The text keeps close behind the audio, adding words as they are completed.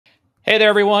Hey there,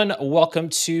 everyone. Welcome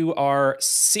to our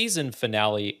season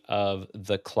finale of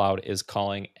The Cloud is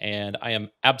Calling. And I am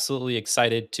absolutely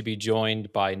excited to be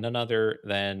joined by none other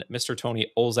than Mr. Tony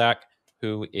Olzak,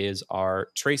 who is our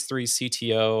Trace 3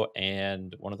 CTO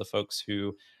and one of the folks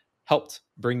who helped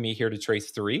bring me here to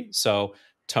Trace 3. So,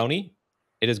 Tony,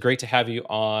 it is great to have you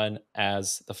on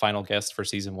as the final guest for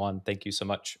season one. Thank you so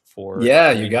much for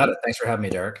Yeah, you joining got me. it. Thanks for having me,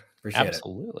 Derek. Appreciate it.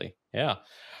 Absolutely. Yeah.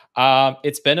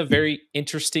 It's been a very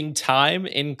interesting time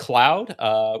in cloud.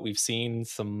 We've seen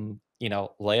some,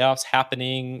 layoffs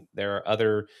happening. There are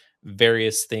other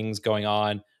various things going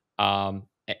on.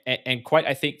 And quite,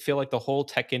 I think, feel like the whole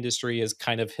tech industry has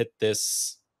kind of hit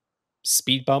this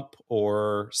speed bump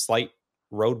or slight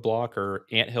roadblock or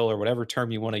anthill or whatever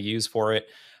term you want to use for it.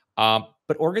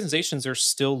 But organizations are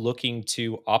still looking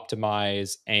to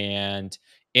optimize and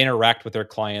interact with their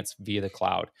clients via the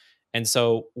cloud. And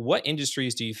so, what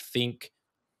industries do you think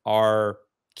are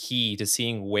key to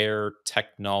seeing where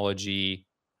technology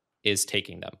is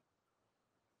taking them?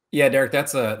 Yeah, Derek,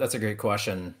 that's a great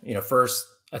question. First,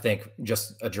 I think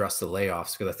just address the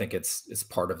layoffs because I think it's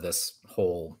part of this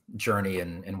whole journey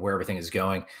and where everything is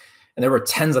going. And there were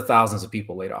tens of thousands of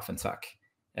people laid off in tech,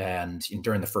 and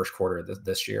during the first quarter of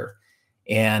this year.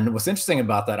 And what's interesting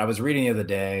about that, I was reading the other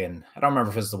day, and I don't remember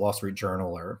if it was the Wall Street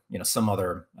Journal or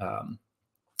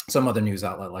some other news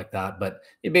outlet like that, but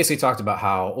it basically talked about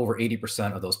how over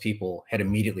 80% of those people had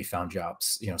immediately found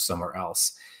jobs, somewhere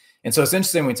else. And so it's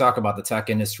interesting when we talk about the tech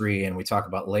industry and we talk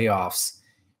about layoffs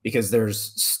because there's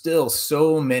still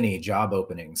so many job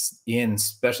openings in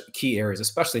special key areas,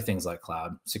 especially things like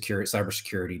cloud security,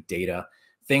 cybersecurity, data,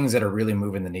 things that are really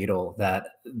moving the needle, that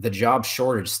the job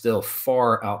shortage still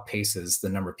far outpaces the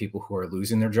number of people who are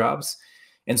losing their jobs.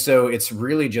 And so it's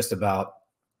really just about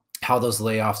how those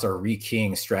layoffs are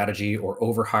rekeying strategy or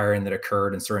overhiring that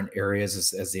occurred in certain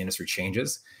areas as the industry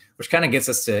changes, which kind of gets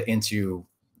us into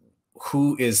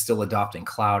who is still adopting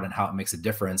cloud and how it makes a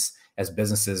difference as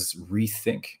businesses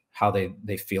rethink how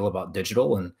they feel about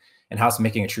digital and how it's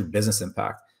making a true business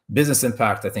impact. Business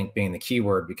impact, I think, being the key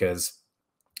word, because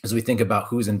as we think about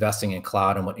who's investing in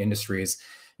cloud and what industries,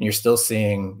 and you're still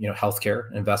seeing,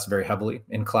 healthcare invest very heavily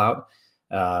in cloud,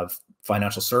 uh,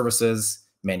 financial services,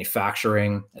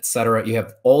 manufacturing, et cetera. You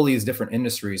have all these different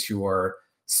industries who are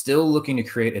still looking to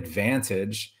create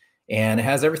advantage, and it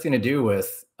has everything to do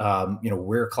with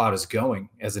where cloud is going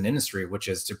as an industry, which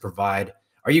is to provide.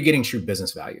 Are you getting true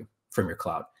business value from your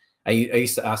cloud? I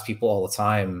used to ask people all the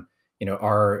time,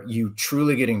 are you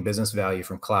truly getting business value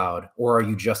from cloud, or are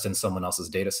you just in someone else's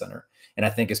data center? And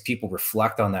I think as people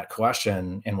reflect on that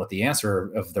question and what the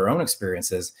answer of their own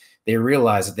experience is, they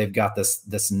realize that they've got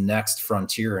this next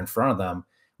frontier in front of them,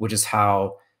 which is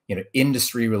how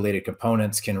industry related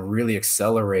components can really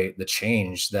accelerate the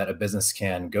change that a business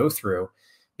can go through,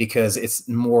 because it's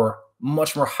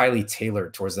much more highly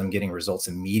tailored towards them getting results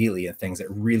immediately and things that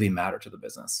really matter to the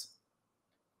business.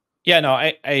 Yeah, no,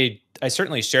 I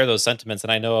certainly share those sentiments,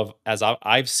 and I know of as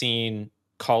I've seen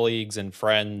colleagues and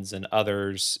friends and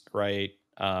others, right,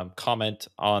 comment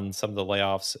on some of the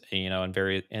layoffs, in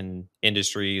various in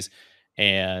industries,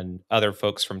 and other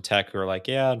folks from tech who are like,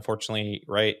 yeah, unfortunately,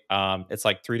 right, it's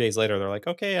like 3 days later, they're like,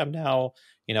 okay, I'm now,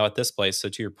 at this place. So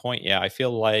to your point, yeah, I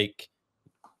feel like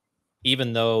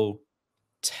even though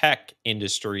tech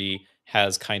industry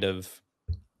has kind of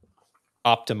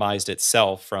optimized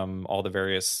itself from all the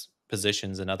various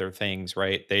positions and other things,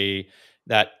 right?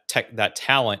 That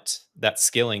talent, that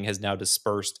skilling has now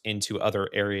dispersed into other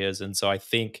areas. And so I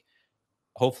think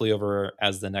hopefully over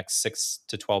as the next 6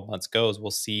 to 12 months goes,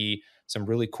 we'll see some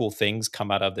really cool things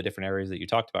come out of the different areas that you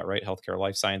talked about, right? Healthcare,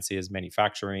 life sciences,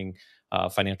 manufacturing,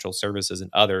 financial services, and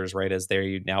others, right? As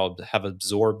they now have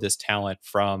absorbed this talent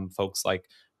from folks like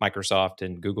Microsoft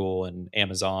and Google and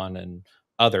Amazon and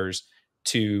others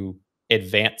to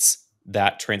advance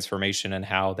that transformation and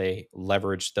how they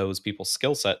leverage those people's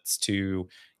skill sets to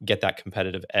get that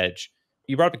competitive edge.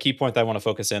 You brought up a key point that I want to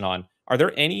focus in on. Are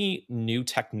there any new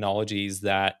technologies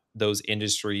that those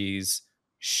industries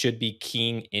should be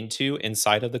keying into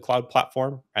inside of the cloud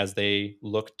platform as they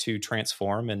look to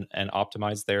transform and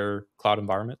optimize their cloud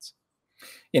environments?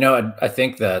 I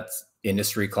think that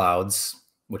industry clouds,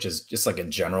 which is just like a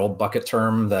general bucket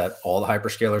term that all the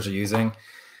hyperscalers are using,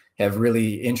 have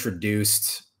really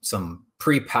introduced some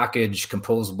pre-packaged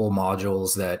composable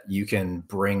modules that you can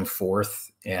bring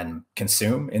forth and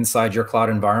consume inside your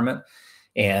cloud environment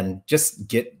and just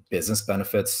get business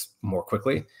benefits more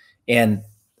quickly. And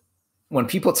when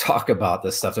people talk about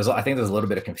this stuff, I think there's a little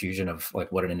bit of confusion of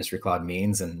like what an industry cloud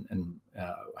means and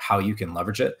how you can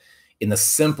leverage it in the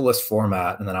simplest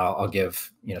format. And then I'll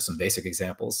give some basic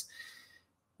examples.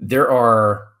 There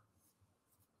are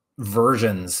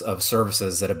versions of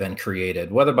services that have been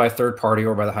created, whether by third party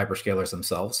or by the hyperscalers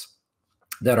themselves,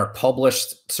 that are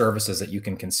published services that you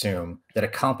can consume that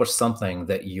accomplish something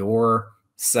that your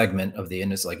segment of the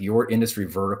industry, like your industry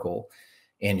vertical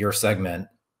and your segment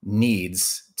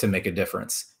needs to make a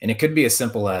difference. And it could be as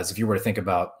simple as, if you were to think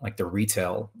about like the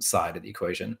retail side of the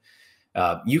equation,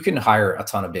 you can hire a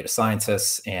ton of data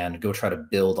scientists and go try to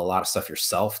build a lot of stuff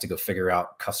yourself to go figure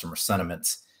out customer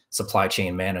sentiments, supply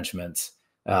chain management,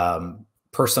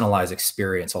 personalized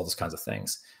experience, all those kinds of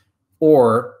things.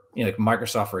 Or, like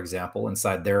Microsoft, for example,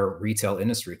 inside their retail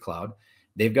industry cloud,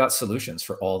 they've got solutions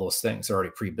for all those things. They're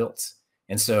already pre-built.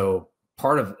 And so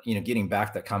part of, getting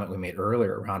back to that comment we made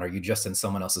earlier around, are you just in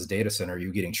someone else's data center? Are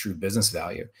you getting true business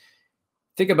value?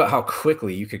 Think about how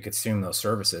quickly you could consume those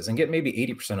services and get maybe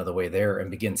 80% of the way there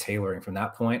and begin tailoring from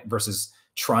that point, versus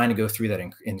trying to go through that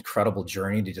incredible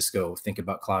journey to just go think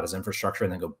about cloud as infrastructure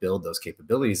and then go build those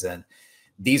capabilities. And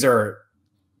these are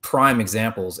prime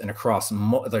examples, and across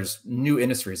there's new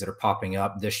industries that are popping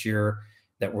up this year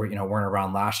that weren't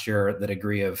around last year. The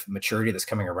degree of maturity that's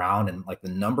coming around, and like the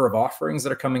number of offerings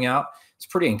that are coming out, it's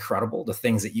pretty incredible, the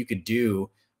things that you could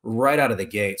do right out of the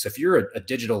gate. So if you're a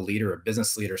digital leader, a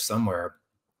business leader somewhere,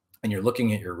 and you're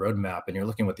looking at your roadmap and you're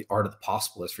looking what the art of the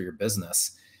possible is for your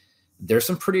business, there's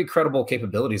some pretty incredible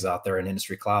capabilities out there in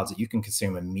industry clouds that you can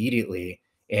consume immediately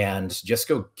and just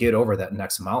go get over that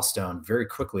next milestone very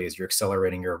quickly as you're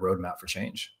accelerating your roadmap for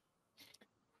change.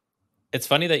 It's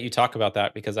funny that you talk about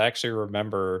that because I actually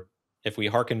remember, if we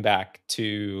harken back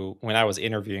to when I was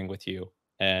interviewing with you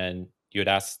and you had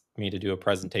asked me to do a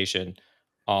presentation,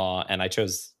 and I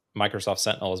chose Microsoft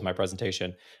Sentinel as my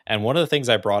presentation. And one of the things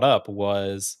I brought up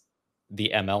was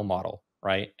the ML model,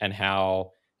 right? And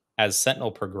how, as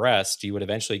Sentinel progressed, you would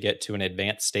eventually get to an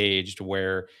advanced stage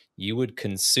where you would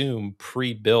consume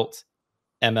pre built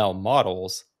ML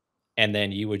models, and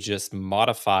then you would just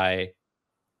modify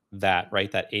that,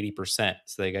 right? That 80%.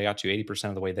 So they got you 80%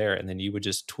 of the way there. And then you would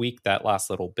just tweak that last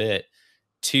little bit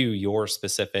to your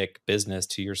specific business,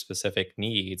 to your specific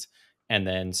needs, and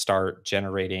then start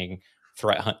generating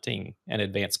threat hunting and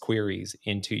advanced queries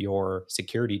into your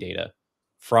security data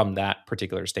from that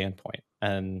particular standpoint.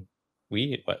 And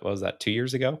what was that, 2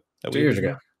 years ago that 2 we were years doing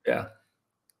ago. that? Yeah.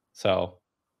 So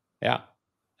yeah,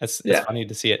 it's Yeah. funny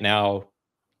to see it now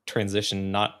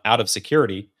transition not out of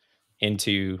security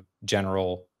into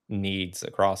general needs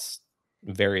across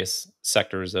various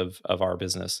sectors of our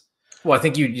business. Well, I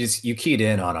think you keyed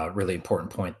in on a really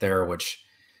important point there, which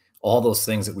all those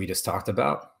things that we just talked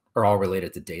about are all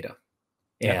related to data.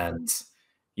 Yeah. And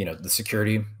the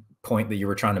security point that you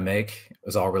were trying to make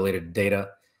was all related to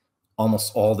data.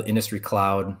 Almost all the industry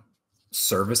cloud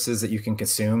services that you can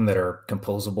consume that are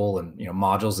composable, and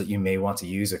modules that you may want to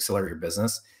use to accelerate your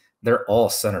business, they're all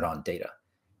centered on data.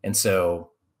 And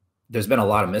so there's been a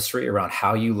lot of mystery around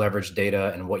how you leverage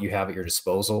data and what you have at your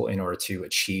disposal in order to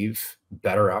achieve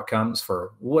better outcomes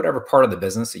for whatever part of the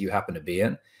business that you happen to be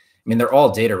in. I mean, they're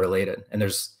all data related, and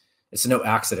it's no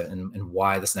accident. And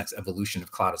why this next evolution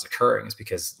of cloud is occurring is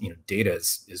because data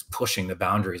is pushing the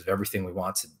boundaries of everything we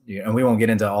want to do. And we won't get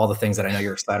into all the things that I know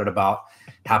you're excited about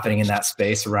happening in that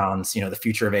space around the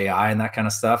future of AI and that kind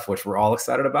of stuff, which we're all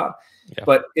excited about. Yeah.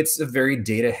 But it's a very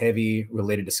data heavy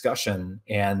related discussion.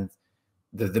 And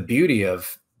the beauty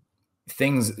of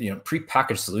things,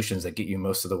 prepackaged solutions that get you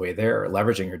most of the way there,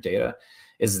 leveraging your data,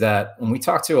 is that when we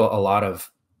talk to a lot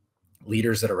of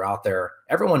leaders that are out there,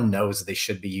 everyone knows that they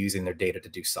should be using their data to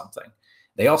do something.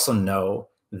 They also know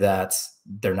that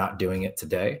they're not doing it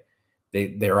today.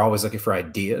 They're always looking for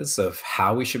ideas of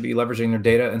how we should be leveraging their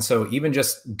data. And so even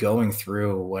just going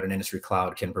through what an industry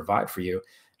cloud can provide for you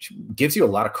gives you a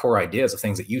lot of core ideas of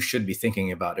things that you should be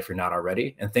thinking about if you're not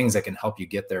already, and things that can help you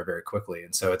get there very quickly.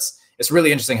 And so it's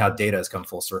really interesting how data has come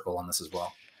full circle on this as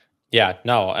well. Yeah,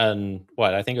 no, and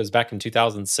I think it was back in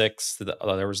 2006.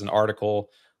 There was an article,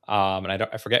 and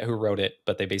I forget who wrote it,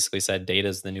 but they basically said data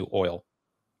is the new oil.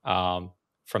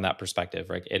 From that perspective,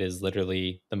 right? It is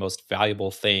literally the most valuable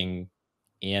thing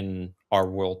in our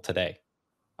world today.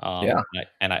 Yeah.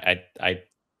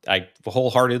 I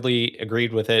wholeheartedly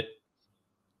agreed with it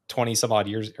 20 some odd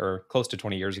years, or close to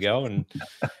 20 years ago, and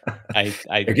I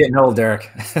You're getting old, Derek.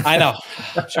 I know,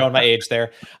 showing my age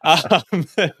there,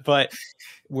 but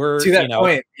we're To that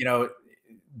point,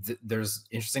 there's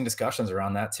interesting discussions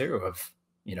around that too. Of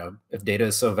if data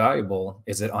is so valuable,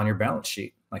 is it on your balance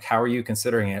sheet? Like, how are you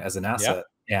considering it as an yeah, asset?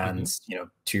 And mhm.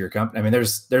 to your company. I mean,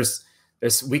 there's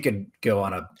we could go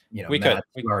on a we could mad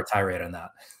 2 hour tirade on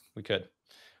that. we could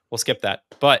we'll skip that,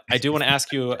 but I do want to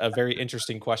ask you a very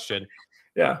interesting question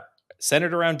Yeah.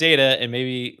 centered around data and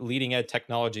maybe leading edge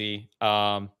technology.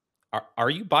 Are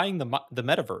you buying the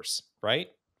metaverse, right?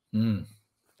 Mm.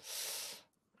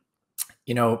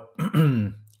 You know,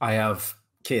 I have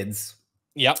kids,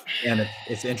 Yep. and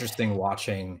it's interesting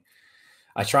watching.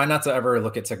 I try not to ever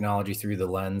look at technology through the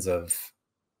lens of,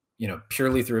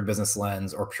 purely through a business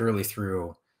lens or purely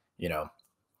through, you know,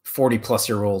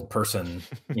 40-plus-year-old person,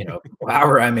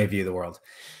 however I may view the world.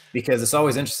 Because it's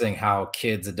always Mhm. interesting how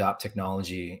kids adopt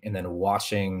technology and then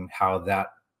watching how that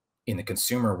in the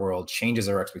consumer world changes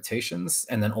our expectations.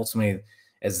 And then ultimately,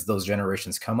 as those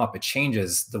generations come up, it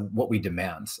changes what we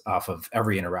demand off of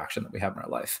every interaction that we have in our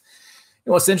life.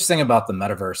 And what's interesting about the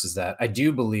metaverse is that I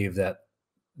do believe that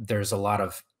there's a lot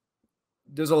of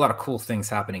there's a lot of cool things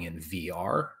happening in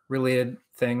VR related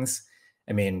things.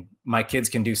 I mean, my kids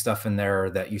can do stuff in there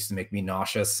that used to make me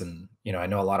nauseous. And, I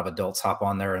know a lot of adults hop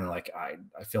on there and like, I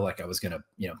feel like I was Pass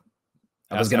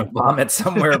gonna out. vomit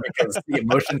somewhere because the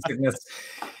emotion sickness.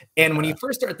 And when you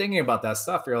first start thinking about that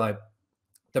stuff, you're like,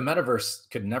 the metaverse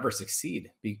could never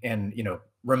succeed. And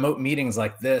remote meetings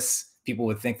like this, people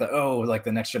would think that, oh, like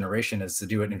the next generation is to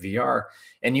do it in VR.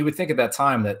 And you would think at that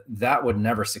time that that would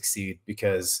never succeed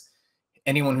because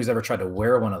anyone who's ever tried to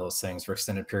wear one of those things for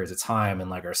extended periods of time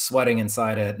and like are sweating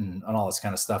inside it and all this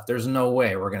kind of stuff, there's no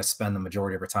way we're going to spend the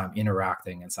majority of our time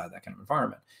interacting inside that kind of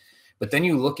environment. But then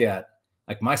you look at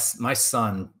like my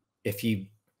son, if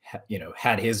he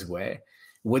had his way,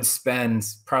 would spend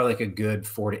probably like a good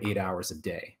 4 to 8 hours a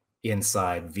day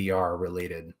inside VR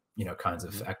related kinds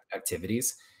of Mhm.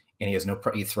 activities, and he has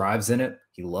he thrives in it.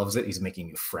 He loves it. He's making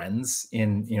new friends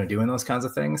in doing those kinds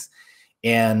of things.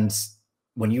 And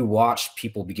when you watch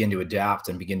people begin to adapt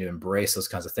and begin to embrace those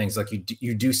kinds of things, like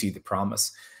you do see the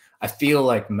promise. I feel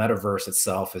like metaverse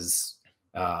itself is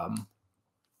um,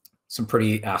 some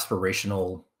pretty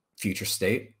aspirational future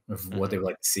state of what they Mhm. would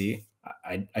like to see.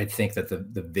 I think that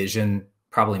the vision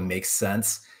probably makes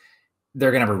sense.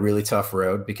 They're gonna have a really tough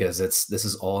road because this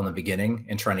is all in the beginning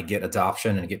and trying to get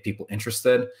adoption and get people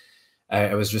interested.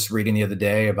 I was just reading the other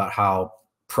day about how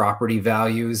property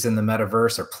values in the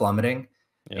metaverse are plummeting,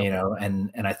 Yep.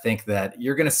 and I think that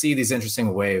you're gonna see these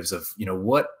interesting waves of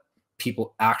what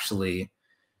people actually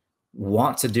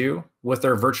want to do with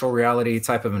their virtual reality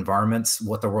type of environments,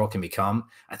 what the world can become.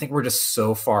 I think we're just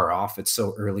so far off. It's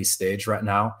so early stage right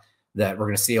now that we're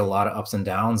going to see a lot of ups and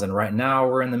downs. And right now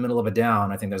we're in the middle of a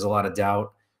down. I think there's a lot of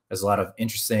doubt. There's a lot of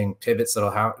interesting pivots that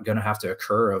are going to have to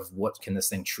occur of what can this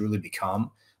thing truly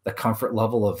become. The comfort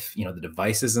level of the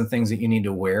devices and things that you need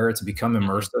to wear to become Mhm.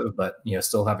 immersive, but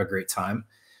still have a great time.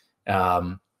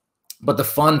 Um, but the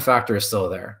fun factor is still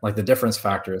there. Like the difference Yep.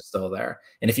 factor is still there.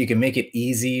 And if you can make it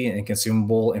easy and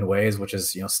consumable in ways which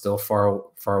is, still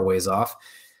far ways off,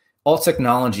 all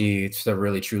technology to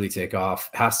really truly take off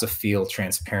has to feel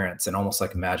transparent and almost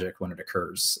like magic when it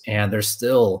occurs. And there's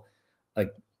still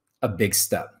like a big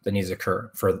step that needs to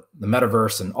occur for the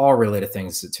metaverse and all related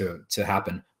things to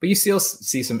happen. But you still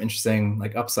see some interesting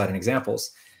like upside and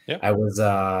examples. Yep. I was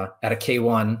at a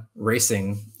K1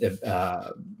 racing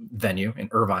venue in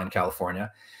Irvine,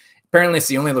 California. Apparently, it's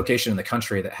the only location in the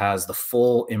country that has the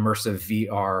full immersive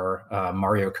VR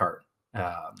Mario Kart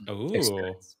Ooh.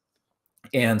 experience.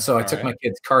 And so I took Alright. my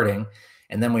kids karting,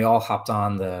 and then we all hopped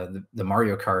on the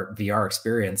Mario Kart VR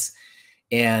experience,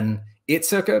 and it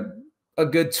took a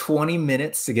good 20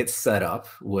 minutes to get set up,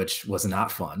 which was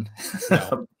not fun.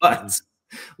 No. But Mm-mm.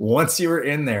 once you were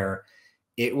in there,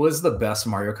 it was the best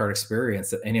Mario Kart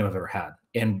experience that any of us have ever had.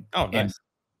 Oh, And nice.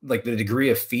 like the degree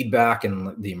of feedback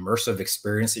and the immersive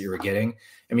experience that you were getting.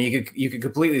 I mean, you could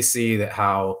completely see that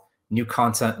how new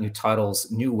content, new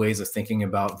titles, new ways of thinking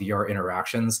about VR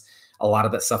interactions, a lot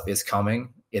of that stuff is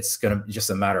coming. It's going to be just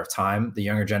a matter of time. The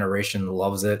younger generation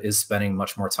loves it, is spending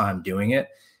much more time doing it.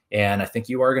 And I think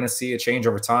you are going to see a change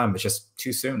over time. It's just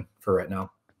too soon for right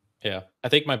now. Yeah. I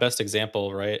think my best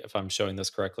example, right, if I'm showing this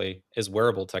correctly, is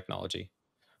wearable technology.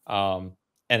 Um,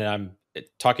 and I'm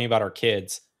talking about our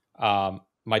kids.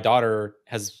 My daughter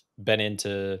has been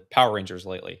into Power Rangers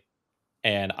lately.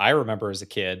 And I remember as a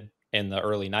kid in the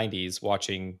early 90s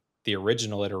watching the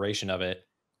original iteration of it,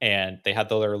 and they had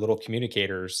their little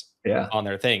communicators Yeah. on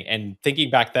their thing. And thinking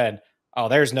back then, oh,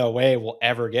 there's no way we'll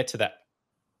ever get to that.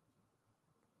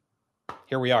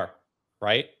 Here we are,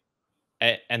 right?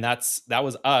 And that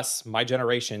was us, my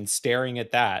generation, staring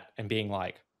at that and being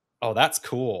like, "Oh, that's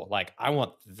cool. Like, I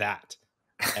want that."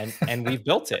 And we've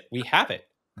built it. We have it.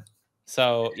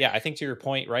 So, yeah, I think to your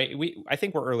point, right? I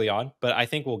think we're early on, but I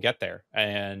think we'll get there.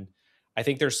 And I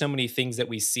think there's so many things that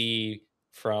we see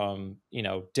from,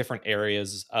 different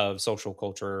areas of social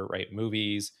culture, right?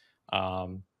 Movies,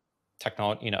 um,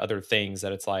 technology, other things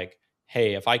that it's like,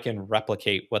 hey, if I can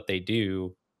replicate what they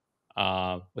do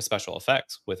with special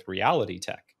effects with reality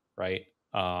tech. right?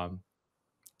 Um,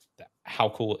 how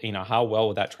cool, how well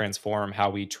would that transform how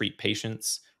we treat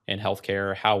patients in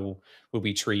healthcare? How would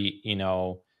we treat,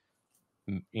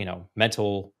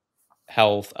 mental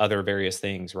health, other various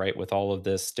things, right? With all of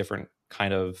this different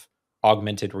kind of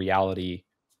augmented reality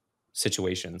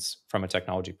situations from a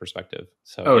technology perspective.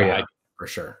 So Oh yeah, yeah, for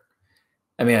sure.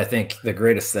 I mean, I think the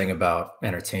greatest thing about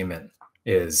entertainment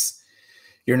is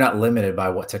you're not limited by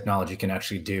what technology can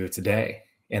actually do today.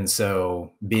 And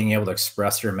so being able to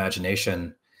express your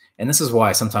imagination, and this is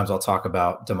why sometimes I'll talk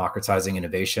about democratizing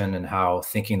innovation and how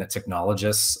thinking that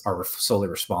technologists are solely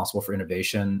responsible for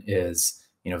innovation is,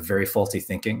 very faulty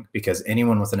thinking, because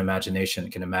anyone with an imagination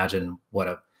can imagine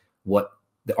what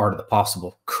the art of the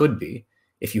possible could be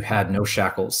if you had no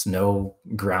shackles, no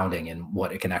grounding in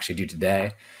what it can actually do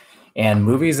today. And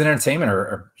movies and entertainment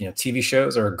TV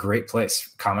shows are a great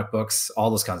place. Comic books,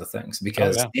 all those kinds of things, oh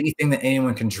because yeah, anything that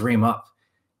anyone can dream up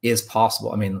is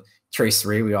possible. I mean, Trace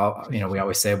three, we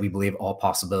always say we believe all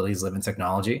possibilities live in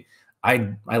technology. I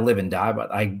live and die,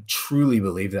 but I truly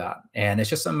believe that, and it's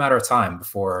just a matter of time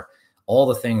before all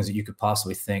the things that you could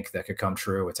possibly think that could come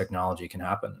true with technology can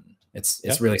happen. yeah,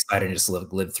 It's really exciting to just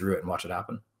live through it and watch it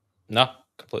happen. no,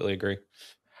 completely agree.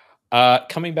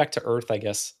 Coming back to Earth, I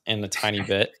guess, in a tiny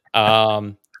bit.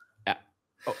 A-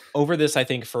 Over this, I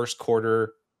think first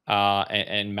quarter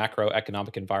and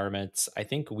macroeconomic environments, I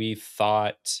think we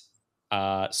thought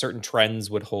certain trends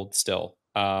would hold still.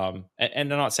 And I'm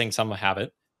not saying some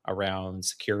haven't around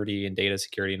security and data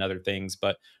security and other things,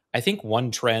 but I think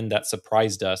one trend that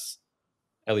surprised us,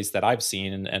 at least that I've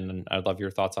seen, and I'd love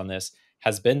your thoughts on this,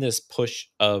 has been this push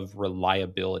of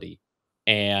reliability.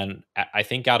 And I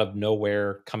think out of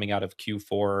nowhere, coming out of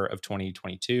Q4 of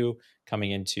 2022,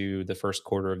 coming into the first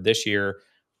quarter of this year,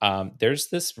 there's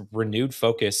this renewed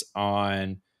focus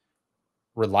on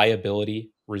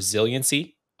reliability,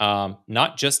 resiliency,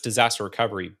 not just disaster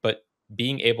recovery, but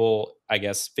being able, I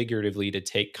guess, figuratively to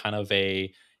take kind of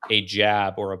a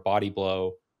jab or a body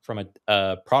blow from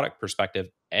a product perspective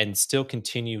and still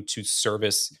continue to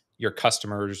service your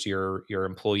customers, your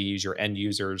employees, your end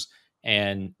users,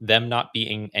 and them not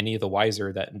being any of the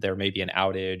wiser that there may be an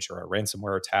outage or a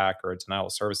ransomware attack or a denial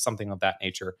of service, something of that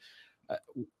nature.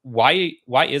 Why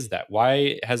is that?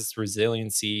 Why has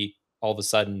resiliency all of a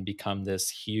sudden become this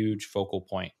huge focal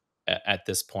point at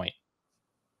this point?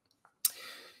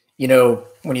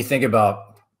 When you think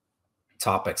about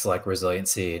topics like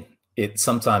resiliency, it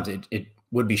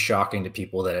would be shocking to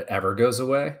people that it ever goes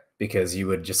away, because you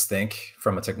would just think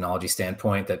from a technology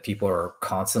standpoint that people are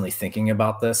constantly thinking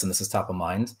about this and this is top of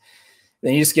mind.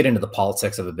 Then you just get into the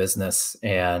politics of a business,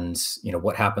 and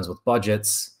what happens with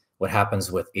budgets, what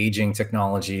happens with aging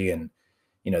technology, and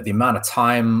the amount of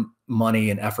time,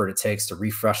 money, and effort it takes to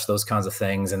refresh those kinds of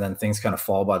things, and then things kind of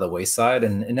fall by the wayside,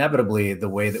 and inevitably the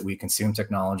way that we consume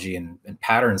technology and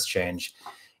patterns change,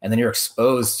 and then you're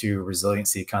exposed to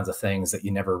resiliency kinds of things that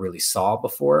you never really saw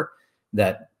before,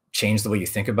 that change the way you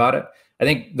think about it. I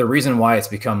think the reason why it's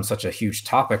become such a huge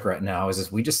topic right now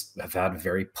is we just have had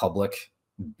very public,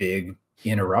 big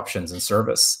interruptions in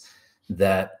service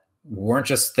that weren't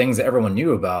just things that everyone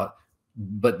knew about,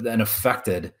 but then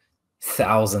affected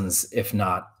thousands, if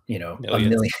not, a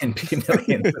Millions. million,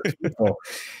 millions of people.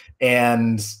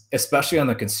 And especially on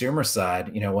the consumer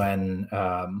side, when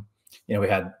we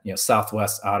had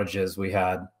Southwest outages, we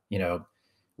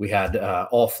had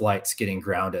all flights getting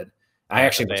grounded. I Yeah,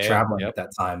 actually was FAA. traveling Yep. at that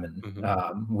time, and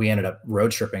Mhm. we ended up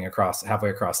road tripping halfway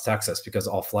across Texas, because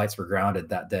all flights were grounded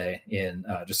that day in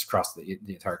just across the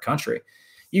entire country.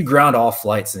 You ground all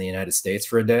flights in the United States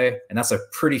for a day, and that's a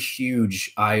pretty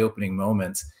huge eye-opening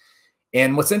moment.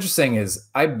 And what's interesting is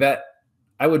I would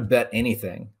bet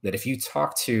anything that if you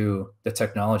talk to the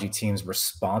technology teams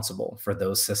responsible for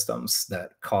those systems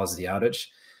that caused the outage,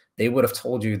 they would have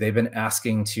told you they've been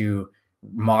asking to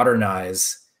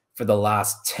modernize for the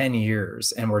last 10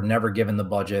 years, and were never given the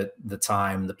budget, the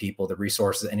time, the people, the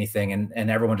resources, anything.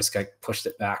 And everyone just got pushed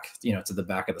it back, to the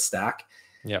back of the stack.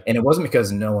 Yep. And it wasn't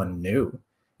because no one knew.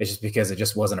 It's just because it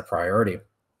just wasn't a priority.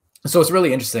 So it's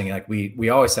really interesting. Like we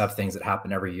always have things that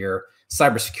happen every year.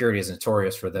 Cybersecurity is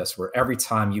notorious for this, where every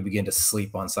time you begin to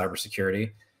sleep on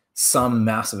cybersecurity, some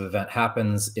massive event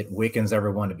happens. It wakens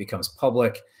everyone. It becomes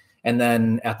public. And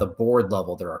then at the board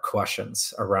level, there are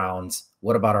questions around,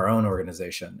 what about our own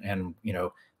organization? And,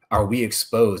 are we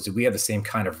exposed? Do we have the same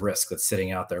kind of risk that's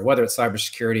sitting out there, whether it's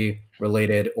cybersecurity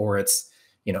related, or it's,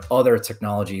 other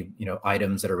technology,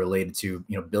 items that are related to,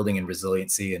 building and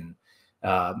resiliency. And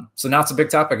so now it's a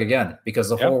big topic again, because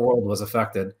the Yep. whole world was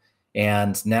affected,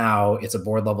 and now it's a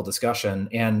board level discussion,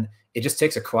 and it just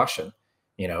takes a question.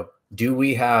 You know, do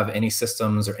we have any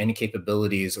systems or any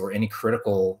capabilities or any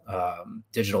critical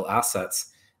digital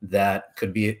assets that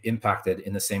could be impacted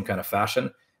in the same kind of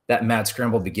fashion? That mad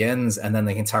scramble begins, and then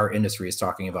the entire industry is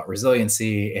talking about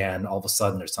resiliency, and all of a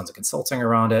sudden there's tons of consulting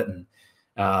around it. And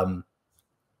um,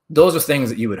 those are things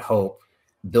that you would hope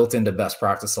built into best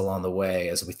practice along the way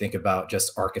as we think about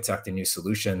just architecting new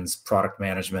solutions, product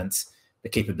management, the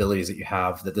capabilities that you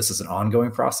have, that this is an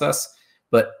ongoing process.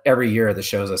 But every year that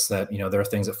shows us that, you know, there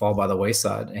are things that fall by the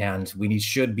wayside, and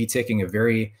should be taking a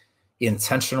very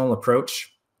intentional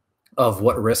approach of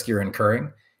what risk you're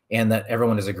incurring, and that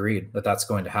everyone has agreed that that's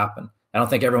going to happen. I don't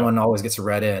think Yep. everyone always gets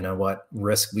read in on what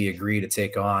risk we agree to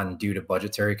take on due to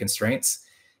budgetary constraints.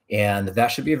 And that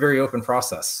should be a very open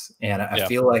process. And I Yeah.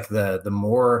 feel like the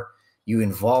more you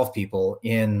involve people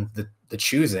in the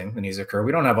choosing that needs to occur,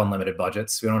 we don't have unlimited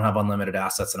budgets, we don't have unlimited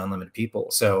assets and unlimited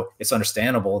people. So it's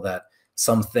understandable that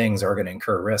some things are going to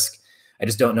incur risk. I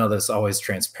just don't know that it's always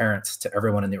transparent to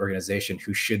everyone in the organization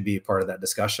who should be part of that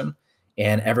discussion.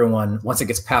 And everyone, once it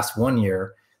gets past 1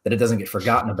 year, that it doesn't get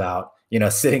forgotten about, you know,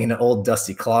 sitting in an old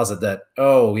dusty closet that,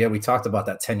 oh yeah, we talked about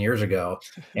that 10 years ago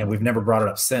and we've never brought it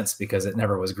up since because it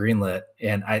never was greenlit.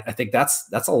 And I think that's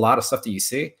a lot of stuff that you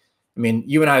see. I mean,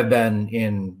 you and I have been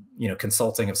in, you know,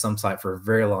 consulting of some type for a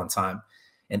very long time.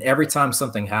 And every time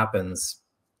something happens,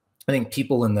 I think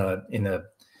people in the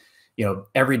you know,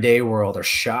 everyday world are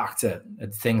shocked at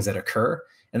things that occur.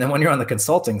 And then when you're on the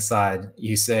consulting side,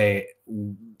 you say,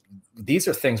 these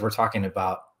are things we're talking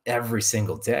about every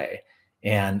single day.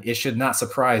 And it should not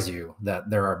surprise you that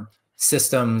there are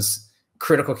systems,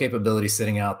 critical capabilities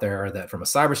sitting out there that, from a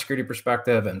cybersecurity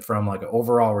perspective and from like an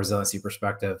overall resiliency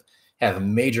perspective, have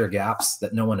major gaps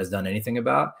that no one has done anything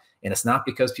about. And it's not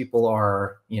because people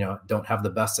are, you know, don't have the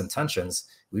best intentions.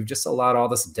 We've just allowed all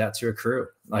this debt to accrue,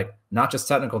 like not just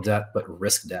technical debt, but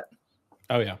risk debt.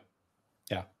 Oh yeah.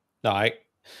 Yeah. No,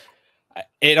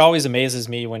 it always amazes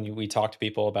me when we talk to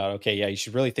people about, okay, yeah, you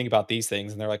should really think about these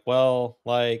things, and they're like, well,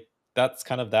 like that's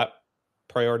kind of that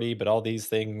priority, but all these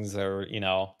things are,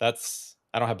 that's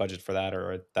I don't have budget for that,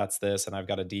 or that's this, and I've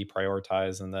got to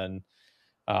deprioritize, and then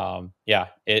yeah,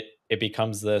 it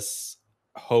becomes this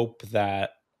hope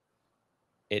that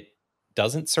it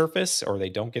doesn't surface, or they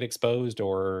don't get exposed,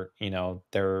 or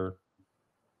they're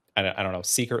I don't know,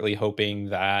 secretly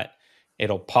hoping that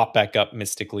it'll pop back up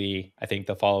mystically, I think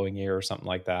the following year or something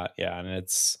like that. Yeah, and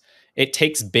it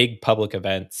takes big public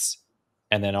events,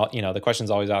 and then the question's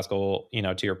always asked, well,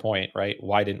 to your point, right?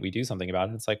 Why didn't we do something about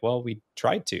it? It's like, well, we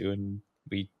tried to, and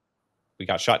we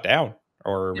got shot down,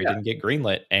 or we Yeah. didn't get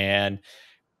greenlit, and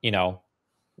you know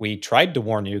we tried to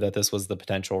warn you that this was the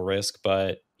potential risk,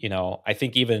 but I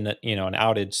think even an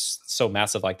outage so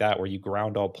massive like that, where you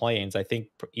ground all planes, I think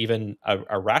even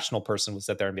a rational person would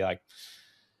sit there and be like,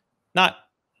 not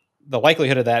the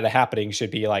likelihood of that happening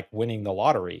should be like winning the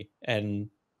lottery, and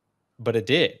but it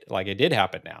did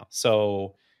happen now.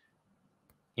 So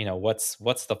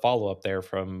what's the follow up there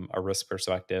from a risk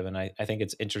perspective? And I think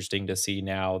it's interesting to see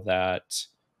now that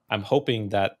I'm hoping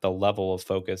that the level of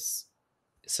focus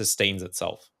sustains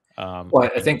itself. Well, I I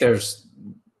think. think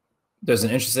there's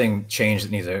an interesting change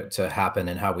that needs to happen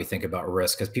in how we think about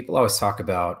risk, because people always talk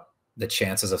about the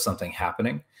chances of something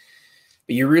happening,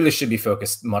 but you really should be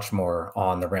focused much more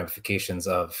on the ramifications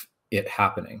of it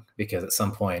happening, because at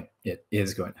some point it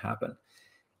is going to happen.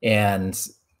 And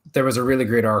there was a really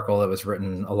great article that was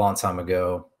written a long time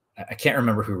ago. I can't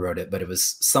remember who wrote it, but it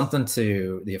was something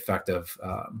to the effect of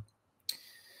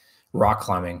rock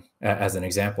climbing as an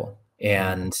example. Mhm.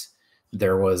 And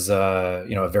there was a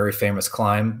very famous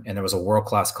climb, and there was a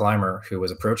world-class climber who was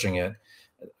approaching it.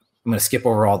 I'm going to skip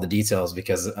over all the details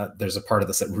because there's a part of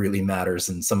this that really matters,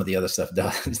 and some of the other stuff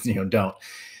does, don't.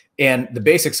 And the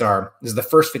basics are: this is the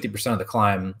first 50% of the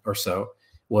climb or so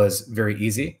was very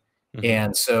easy. Mhm.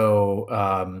 And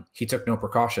so he took no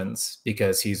precautions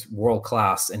because he's world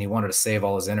class, and he wanted to save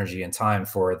all his energy and time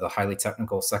for the highly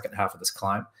technical second half of this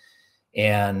climb,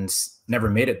 and never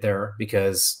made it there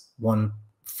because one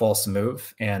false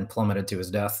move and plummeted to his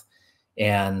death.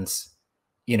 And,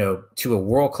 to a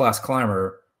world class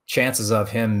climber, chances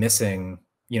of him missing,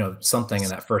 something in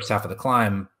that first half of the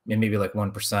climb, and maybe like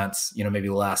 1%, maybe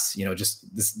less,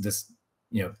 just this,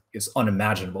 is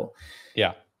unimaginable.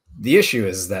 Yeah, The issue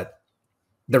is that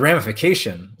the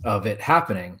ramification of it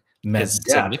happening is meant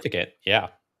death, significant. Yeah,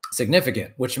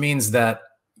 significant, which means that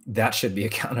that should be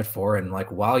accounted for. And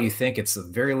like, while you think it's a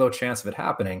very low chance of it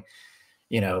happening,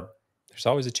 you know, there's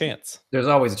always a chance. there's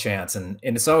always a chance. And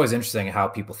it's always interesting how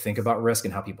people think about risk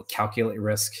and how people calculate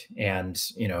risk. And,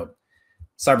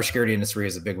 cybersecurity industry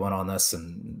is a big one on this,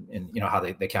 and you know how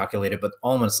they calculate it. But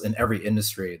almost in every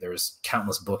industry, there's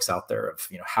countless books out there of,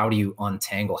 you know, how do you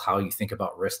untangle how you think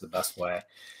about risk the best way.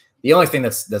 The only thing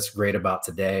that's great about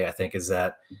today, I think, is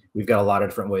that we've got a lot of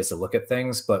different ways to look at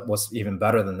things. But what's even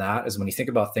better than that is when you think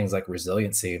about things like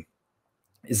resiliency,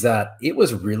 is that it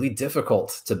was really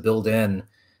difficult to build in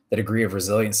the degree of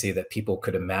resiliency that people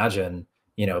could imagine,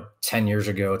 you know, 10 years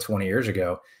ago, 20 years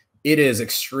ago. It is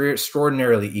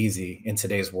extraordinarily easy in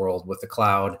today's world with the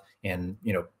cloud and,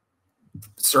 you know,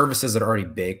 services that are already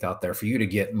baked out there for you to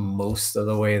get most of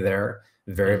the way there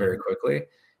very, Mhm. very quickly.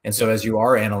 And so Yep. as you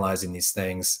are analyzing these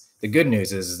things, the good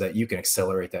news is that you can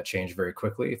accelerate that change very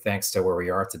quickly thanks to where we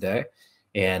are today.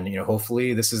 And, you know,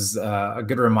 hopefully this is a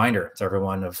good reminder to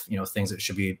everyone of, you know, things that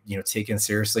should be, you know, taken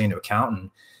seriously into account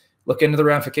and look into the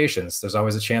ramifications. There's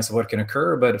always a chance of what can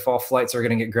occur, but if all flights are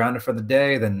going to get grounded for the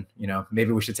day, then, you know,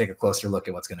 maybe we should take a closer look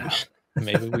at what's going to happen.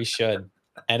 Maybe we should.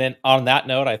 And then on that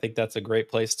note, I think that's a great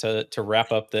place to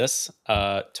wrap up this.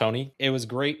 Tony, it was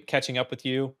great catching up with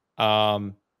you.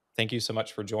 Thank you so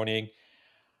much for joining.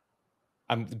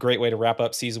 Great way to wrap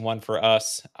up season one for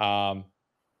us.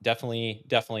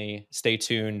 Definitely stay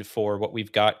tuned for what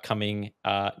we've got coming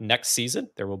next season.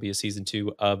 There will be a season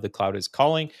two of The Cloud is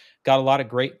Calling. Got a lot of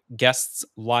great guests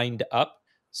lined up.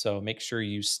 So make sure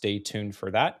you stay tuned for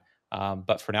that.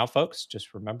 But for now, folks,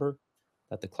 just remember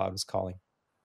that the cloud is calling.